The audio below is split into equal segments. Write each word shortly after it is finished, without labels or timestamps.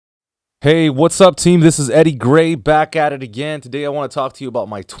Hey, what's up, team? This is Eddie Gray back at it again. Today I want to talk to you about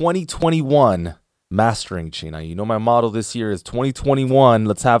my 2021 mastering chain. Now, you know my motto this year is 2021.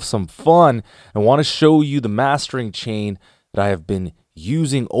 Let's have some fun. I want to show you the mastering chain that I have been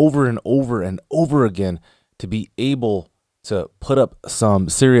using over and over and over again to be able to put up some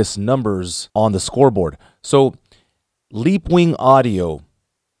serious numbers on the scoreboard. So Leapwing Audio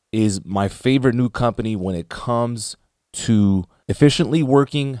is my favorite new company when it comes to efficiently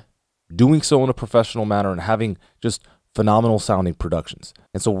working, doing so in a professional manner, and having just phenomenal sounding productions.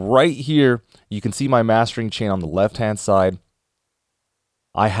 And so right here, you can see my mastering chain on the left-hand side.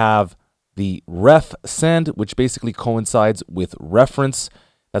 I have the ref send, which basically coincides with reference.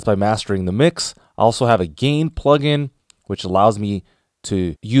 That's by mastering the mix. I also have a gain plugin, which allows me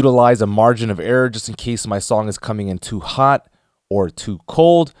to utilize a margin of error just in case my song is coming in too hot or too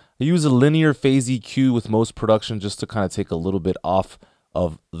cold. I use a linear phase EQ with most production just to kind of take a little bit off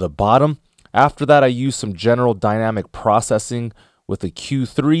of the bottom. After that, I use some general dynamic processing with a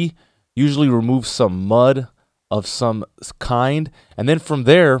Q3, usually remove some mud of some kind, and then from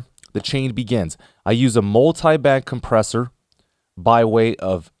there the chain begins. I use a multi-band compressor by way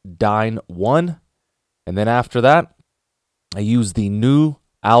of Dyne 1, and then after that I use the new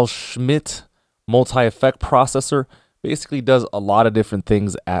Al Schmidt multi-effect processor. Basically does a lot of different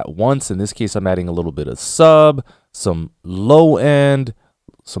things at once. In this case, I'm adding a little bit of sub, some low end,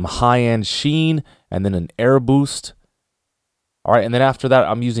 some high end sheen, and then an air boost. All right, and then after that,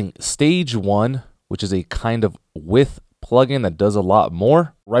 I'm using Stage 1, which is a kind of width plugin that does a lot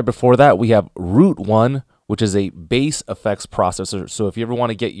more. Right before that, we have Root 1, which is a bass effects processor. So if you ever want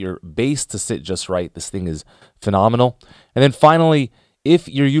to get your bass to sit just right, this thing is phenomenal. And then finally, if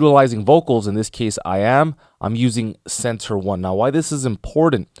you're utilizing vocals, in this case I'm using Center 1. Now, why this is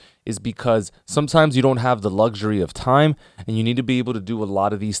important is because sometimes you don't have the luxury of time and you need to be able to do a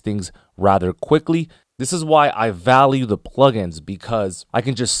lot of these things rather quickly. This is why I value the plugins, because I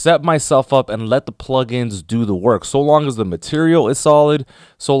can just set myself up and let the plugins do the work. So long as the material is solid,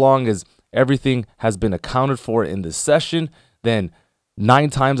 so long as everything has been accounted for in this session, then 9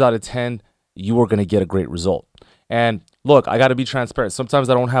 times out of 10, you are going to get a great result. And look, I got to be transparent. Sometimes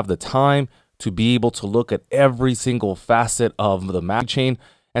I don't have the time to be able to look at every single facet of the mastering chain.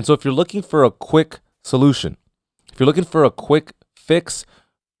 And so if you're looking for a quick solution, if you're looking for a quick fix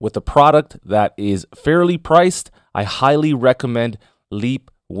with a product that is fairly priced, I highly recommend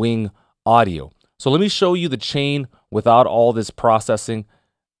Leapwing Audio. So let me show you the chain without all this processing.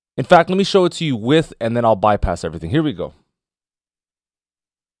 In fact, let me show it to you with, and then I'll bypass everything. Here we go.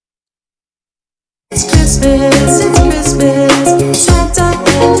 It's Christmas, it's Christmas, Santa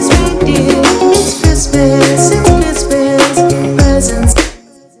is reindeer. It's Christmas, it's Christmas, presents.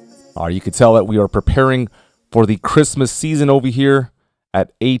 All right, you can tell that we are preparing for the Christmas season over here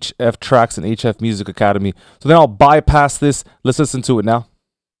at HF Tracks and HF Music Academy. So then I'll bypass this. Let's listen to it now.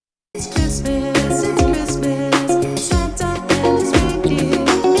 It's Christmas, Santa is reindeer.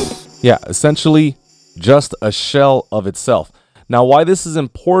 Yeah, essentially just a shell of itself. Now, why this is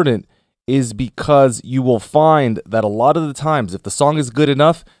important is because you will find that a lot of the times, if the song is good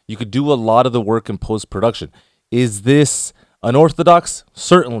enough, you could do a lot of the work in post-production. Is this unorthodox?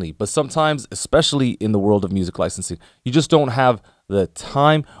 Certainly, but sometimes, especially in the world of music licensing, you just don't have the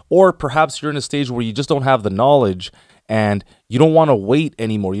time, or perhaps you're in a stage where you just don't have the knowledge and you don't want to wait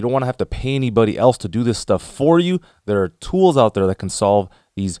anymore. You don't want to have to pay anybody else to do this stuff for you. There are tools out there that can solve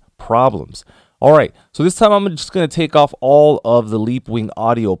these problems. All right, so this time I'm just going to take off all of the Leapwing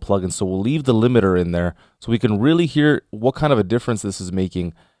Audio plugins. So we'll leave the limiter in there so we can really hear what kind of a difference this is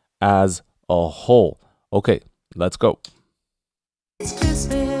making as a whole. Okay, let's go. It's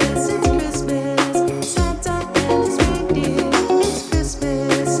Christmas, Santa is reindeer. It's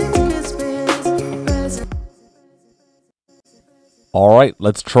Christmas, presents. All right,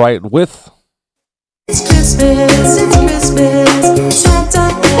 let's try it with. It's Christmas, Santa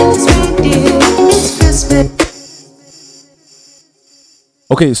is reindeer. It's Christmas.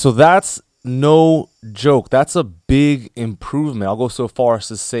 Okay, so that's no joke. That's a big improvement. I'll go so far as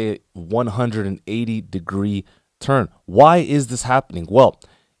to say 180-degree turn. Why is this happening? Well,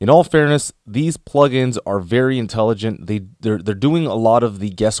 in all fairness, these plugins are very intelligent. They're doing a lot of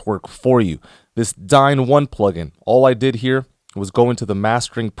the guesswork for you. This Dyne 1 plugin, all I did here was go into the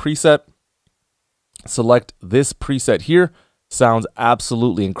mastering preset, select this preset here. Sounds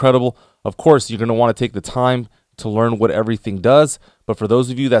absolutely incredible. Of course, you're going to want to take the time to learn what everything does. But for those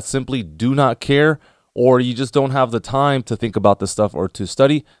of you that simply do not care, or you just don't have the time to think about this stuff or to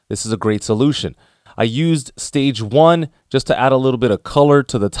study, this is a great solution. I used Stage 1 just to add a little bit of color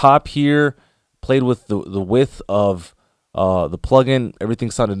to the top here, played with the width of the plugin,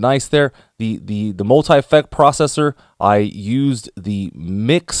 everything sounded nice there. The multi-effect processor, I used the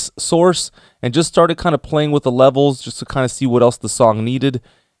mix source and just started kind of playing with the levels just to kind of see what else the song needed.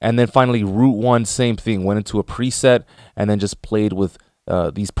 And then finally, Root 1, same thing, went into a preset and then just played with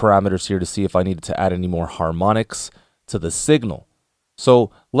these parameters here to see if I needed to add any more harmonics to the signal.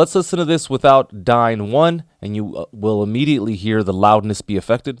 So let's listen to this without Dyne 1, and you will immediately hear the loudness be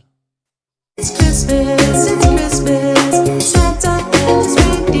affected. It's Christmas, it's Christmas, Santa has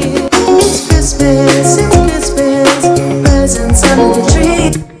reindeer. It's Christmas, presents under the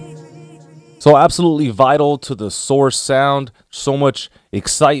tree. So absolutely vital to the Source sound. So much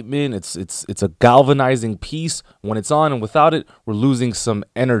excitement. It's a galvanizing piece when it's on, and without it, we're losing some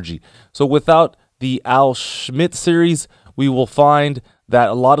energy. So without the Al Schmidt series, we will find that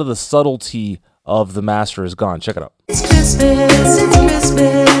a lot of the subtlety of the master is gone. Check it out. It's Christmas,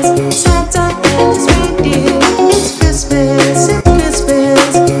 Santa has reindeer. It's Christmas,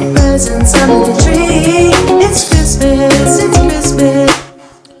 presents under the tree. It's Christmas,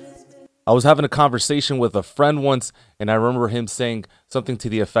 I was having a conversation with a friend once, and I remember him saying something to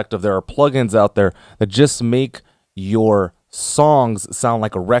the effect of there are plugins out there that just make your songs sound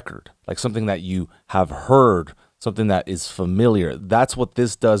like a record, like something that you have heard, something that is familiar. That's what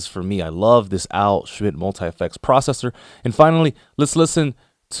this does for me. I love this Al Schmidt multi-effects processor. And finally, let's listen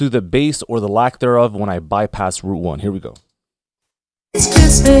to the bass or the lack thereof when I bypass Root 1. Here we go. It's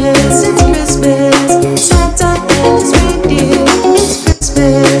Christmas, Santa has reindeer. It's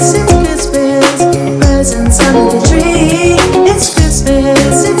Christmas, presents under the tree. It's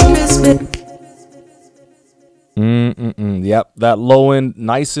Christmas, Yep, that low end,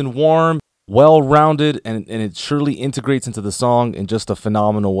 nice and warm, well-rounded, and it surely integrates into the song in just a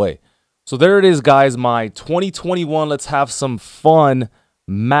phenomenal way. So there it is, guys, my 2021 Let's Have Some Fun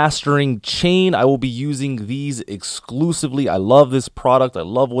mastering chain. I will be using these exclusively. I love this product. I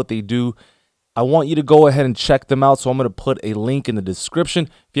love what they do. I want you to go ahead and check them out, so I'm going to put a link in the description.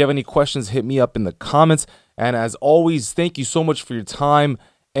 If you have any questions, hit me up in the comments. And as always, thank you so much for your time,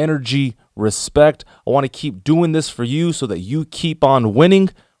 energy, respect. I want to keep doing this for you so that you keep on winning.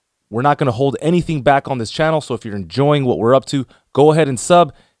 We're not going to hold anything back on this channel, so if you're enjoying what we're up to, go ahead and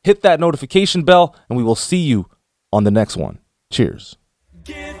sub, hit that notification bell, and we will see you on the next one. Cheers.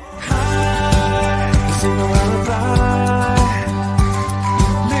 Get high.